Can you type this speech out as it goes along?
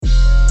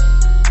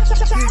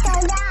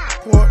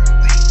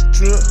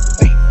Trip.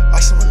 I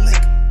saw a lake.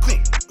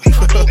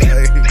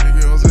 Hey, nigga,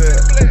 you know what I'm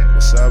saying?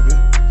 Wasabi.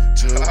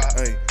 Chill.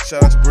 Hey,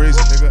 shout out to Beezy,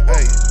 nigga.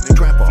 Hey,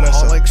 nigga.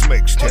 Trappaholics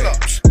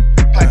mixtapes.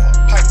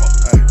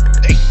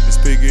 Hey, Miss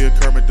Piggy or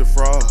Kermit the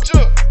Frog?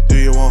 Do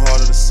you want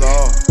harder to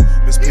solve?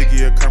 Miss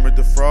Piggy or Kermit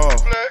the Frog?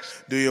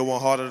 Do you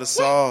want harder to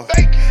solve?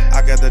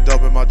 I got that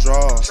dope in my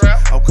drawers.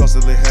 I'm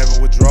constantly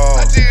having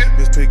withdrawals.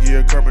 Miss Piggy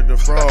or Kermit the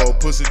Frog?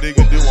 Pussy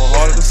nigga do want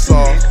harder to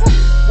solve.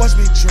 Watch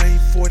me drain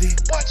 40.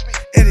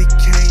 Eddie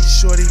Kane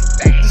shorty.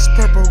 This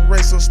purple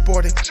race so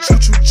sporty. Choo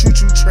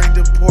choo train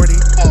deporting.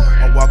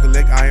 I walk a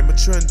lick, I am a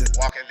trender.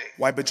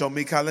 White bitch on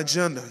me, Kylie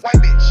Jenner.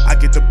 I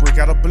get the brick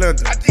out of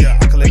blender. Yeah,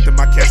 I collected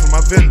my cash from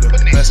my vendor.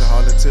 Blessing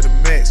hauling to the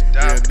max.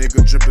 Yeah,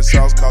 nigga dripping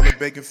sauce, call it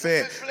bacon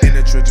fat. In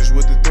the trenches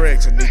with the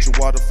threats. I need your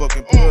water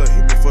fucking plug.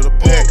 Hit me for the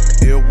pack.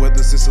 Ill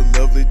weathers, it's a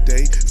lovely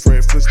day.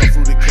 Fred Flint's no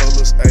fruity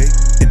colors,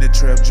 ayy. In the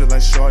trap, just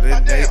like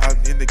Chardonnay. I'm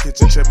in the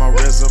kitchen, check my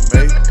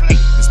resume.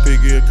 Miss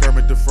Piggy or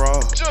Kermit the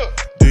Frog?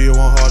 Do you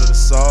want harder to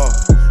solve?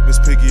 Miss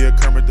Piggy or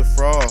Kermit the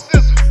Frog?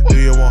 Do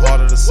you want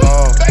harder to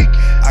solve?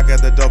 I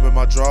got that dope in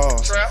my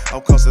drawers.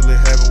 I'm constantly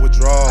having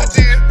withdrawals.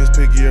 Miss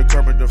Piggy or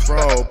Kermit the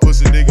Frog?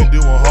 Pussy nigga do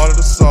want harder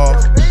to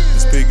solve.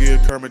 Miss Piggy or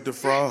Kermit the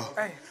Frog?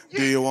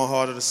 Do you want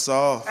harder to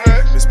solve?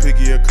 Miss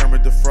Piggy or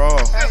Kermit the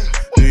Frog?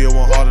 Do you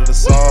want harder to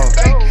solve?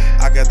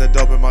 I got that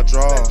dope in my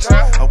drawers.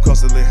 I'm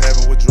constantly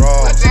having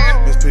withdrawals.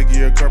 Miss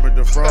Piggy or Kermit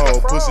the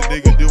Frog? Pussy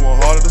nigga do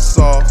want harder to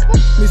solve.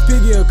 Miss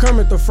Piggy or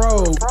Kermit the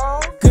Frog?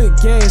 Good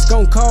gas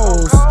gon'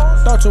 cause.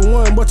 Thought you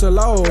won, but you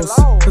lost.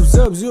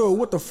 Sub-Zero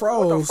with the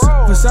froze.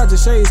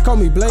 Versace shades call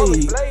me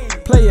Blade.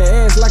 Play your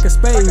ass like a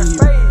spade.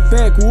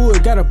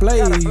 Backwood got a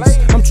blaze.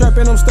 I'm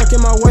trapping, I'm stuck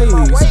in my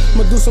ways.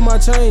 Medusa my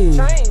chain.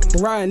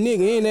 Ride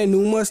nigga in that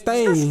new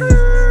Mustang.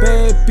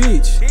 Bad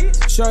bitch.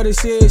 Shorty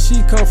said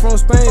she come from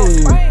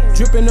Spain.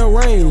 Drippin' the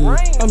rain.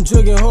 I'm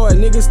jugging hard,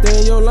 nigga,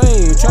 stay in your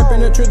lane.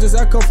 Trapping the trenches,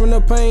 I come from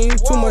the pain.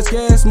 Too much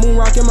gas, moon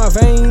rock in my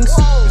veins.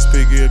 Miss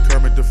Piggy or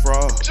Kermit the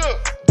Frog?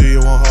 Do you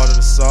want harder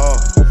to solve?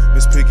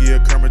 Miss Piggy or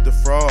Kermit the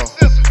Frog?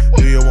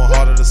 Do you want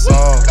harder to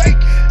solve?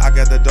 I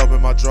got that dope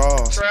in my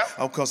drawers.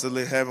 I'm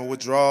constantly having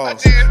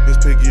withdrawals. Miss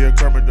Piggy or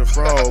Kermit the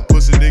Frog?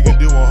 Pussy nigga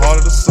do want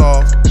harder to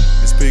solve.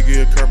 Miss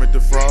Piggy or Kermit the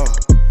Frog?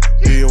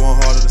 Do you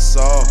want harder to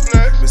solve?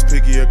 Miss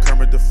Piggy or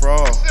Kermit the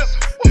Frog?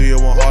 Do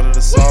you want harder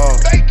to solve?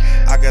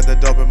 I got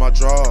that dope in my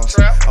drawers.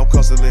 I'm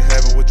constantly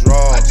having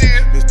withdrawals.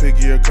 Miss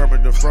Piggy or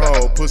Kermit the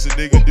Frog? Pussy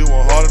nigga do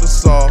want harder to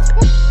solve.